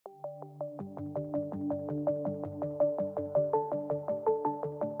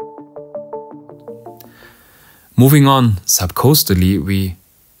Moving on subcostally, we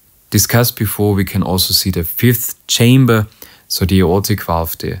discussed before, we can also see the fifth chamber, so the aortic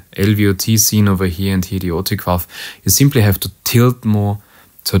valve, the LVOT seen over here and here the aortic valve. You simply have to tilt more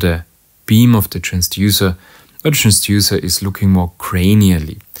so the beam of the transducer, or the transducer is looking more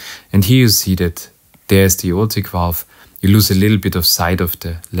cranially. And here you see that there's the aortic valve. You lose a little bit of sight of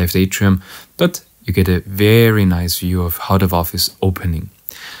the left atrium, but you get a very nice view of how the valve is opening.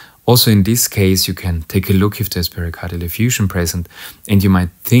 Also in this case, you can take a look if there's pericardial effusion present, and you might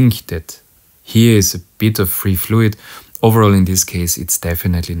think that here is a bit of free fluid. Overall, in this case, it's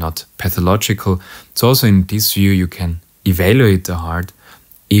definitely not pathological. So also in this view, you can evaluate the heart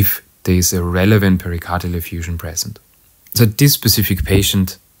if there is a relevant pericardial effusion present. So this specific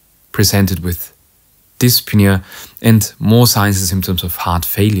patient presented with dyspnea and more signs and symptoms of heart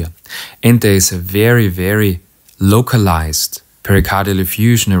failure. And there is a very, very localized pericardial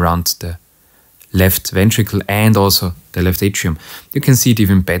effusion around the left ventricle and also the left atrium. You can see it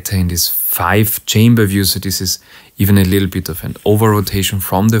even better in this 5-chamber view. So this is even a little bit of an over-rotation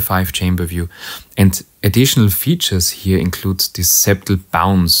from the 5-chamber view. And additional features here include this septal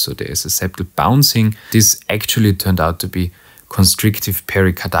bounce. So there is a septal bouncing. This actually turned out to be constrictive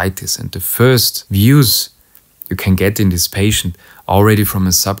pericarditis. And the first views you can get in this patient already from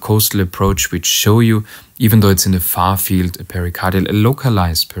a subcostal approach, which show you, even though it's in the far field, a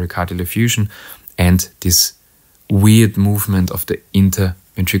localized pericardial effusion and this weird movement of the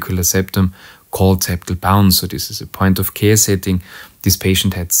interventricular septum called septal bounce. So this is a point of care setting. This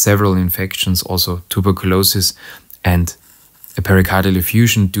patient had several infections, also tuberculosis and a pericardial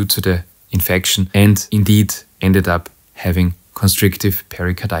effusion due to the infection, and indeed ended up having constrictive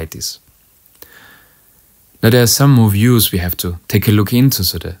pericarditis. Now there are some more views we have to take a look into.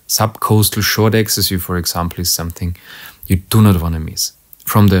 So the subcostal short axis view, for example, is something you do not want to miss.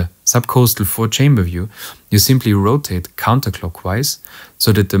 From the subcostal 4-chamber view, you simply rotate counterclockwise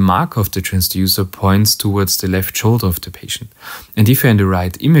so that the mark of the transducer points towards the left shoulder of the patient. And if you're in the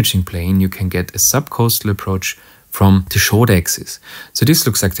right imaging plane, you can get a subcostal approach from the short axis. So this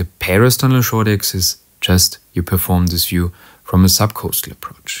looks like the parasternal short axis, just you perform this view from a subcostal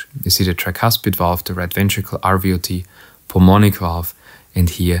approach. You see the tricuspid valve, the right ventricle, RVOT, pulmonic valve, and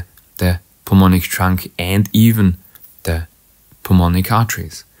here the pulmonic trunk and even the pulmonic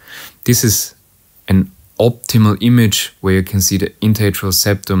arteries. This is an optimal image where you can see the interatrial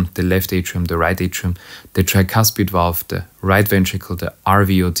septum, the left atrium, the right atrium, the tricuspid valve, the right ventricle, the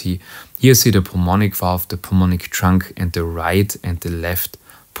RVOT. Here you see the pulmonic valve, the pulmonic trunk, and the right and the left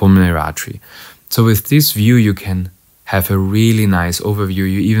pulmonary artery. So with this view, you can have a really nice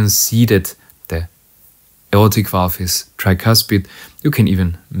overview. You even see that the aortic valve is tricuspid. You can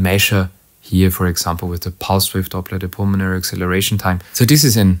even measure here, for example, with the pulse wave Doppler, the pulmonary acceleration time. So this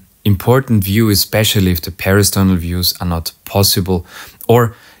is an important view, especially if the parasternal views are not possible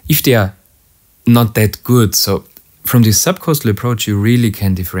or if they are not that good. So from this subcostal approach, you really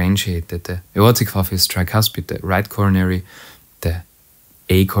can differentiate that the aortic valve is tricuspid, the right coronary, the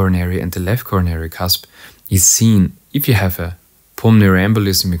A coronary, and the left coronary cusp is seen. If you have a pulmonary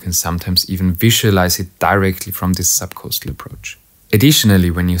embolism, you can sometimes even visualize it directly from this subcostal approach.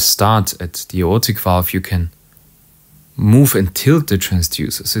 Additionally, when you start at the aortic valve, you can move and tilt the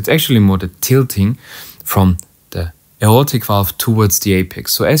transducer. So it's actually more the tilting from the aortic valve towards the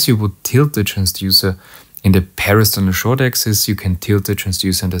apex. So as you would tilt the transducer in the parasternal short axis, you can tilt the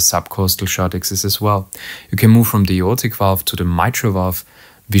transducer in the subcostal short axis as well. You can move from the aortic valve to the mitral valve,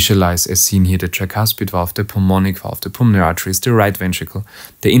 visualize as seen here the tricuspid valve, the pulmonic valve, the pulmonary arteries, the right ventricle,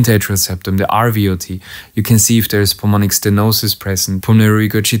 the interatrial septum, the RVOT. You can see if there is pulmonic stenosis present, pulmonary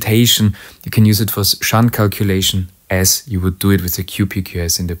regurgitation. You can use it for shunt calculation as you would do it with the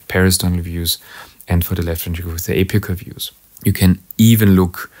QPQS in the parasternal views and for the left ventricle with the apical views. You can even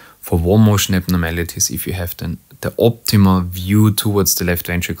look for wall motion abnormalities if you have the optimal view towards the left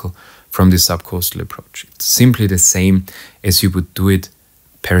ventricle from the subcostal approach. It's simply the same as you would do it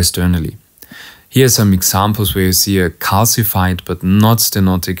parasternally. Here are some examples where you see a calcified but not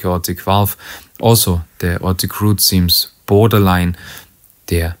stenotic aortic valve. Also, the aortic root seems borderline.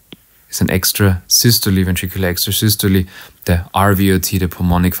 There is an extrasystole, ventricular extrasystole, the RVOT, the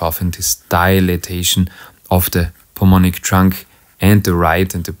pulmonic valve, and this dilatation of the pulmonic trunk, and the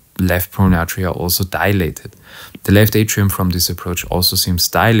right and the left pulmonary artery are also dilated. The left atrium from this approach also seems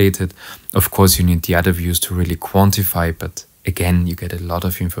dilated. Of course, you need the other views to really quantify, but again, you get a lot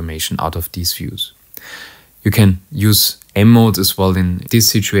of information out of these views. You can use M-mode as well in this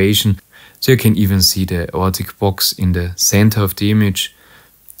situation. So you can even see the aortic box in the center of the image,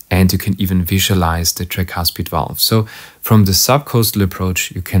 and you can even visualize the tricuspid valve. So from the subcostal approach,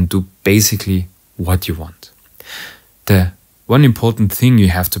 you can do basically what you want. The one important thing you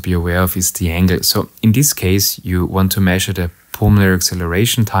have to be aware of is the angle. So in this case, you want to measure the pulmonary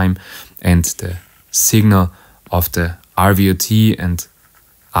acceleration time and the signal of the RVOT, and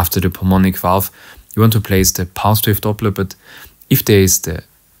after the pulmonic valve, you want to place the pulse wave Doppler, but if there is the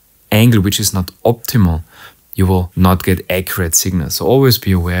angle which is not optimal, you will not get accurate signals. So always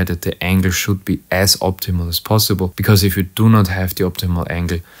be aware that the angle should be as optimal as possible, because if you do not have the optimal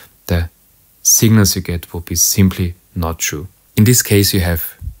angle, the signals you get will be simply not true. In this case, you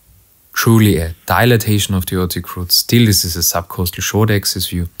have truly a dilatation of the aortic root. Still, this is a subcostal short axis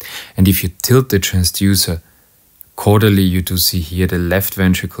view. And if you tilt the transducer caudally, you do see here the left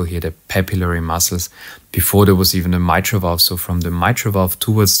ventricle, here the papillary muscles, before there was even a mitral valve. So from the mitral valve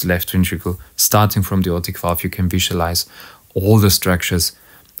towards the left ventricle, starting from the aortic valve, you can visualize all the structures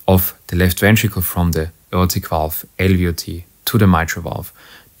of the left ventricle from the aortic valve, LVOT, to the mitral valve,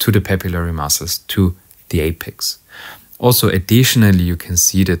 to the papillary muscles, to the apex. Also, additionally, you can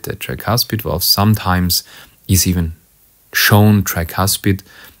see that the tricuspid valve sometimes is even shown tricuspid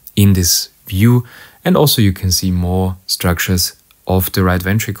in this view, and also you can see more structures of the right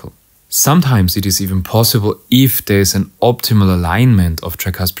ventricle. Sometimes it is even possible, if there is an optimal alignment of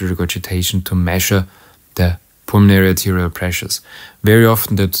tricuspid regurgitation, to measure the pulmonary arterial pressures. Very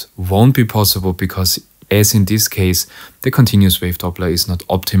often that won't be possible because, as in this case, the continuous wave Doppler is not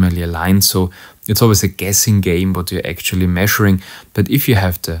optimally aligned, so it's always a guessing game what you're actually measuring. But if you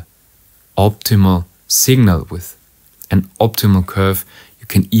have the optimal signal with an optimal curve, you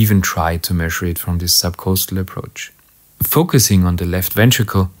can even try to measure it from this subcostal approach. Focusing on the left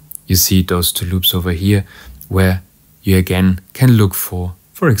ventricle, you see those two loops over here, where you again can look for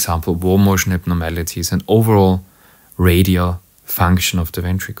example, wall motion abnormalities and overall radial function of the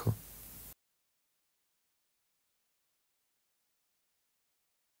ventricle.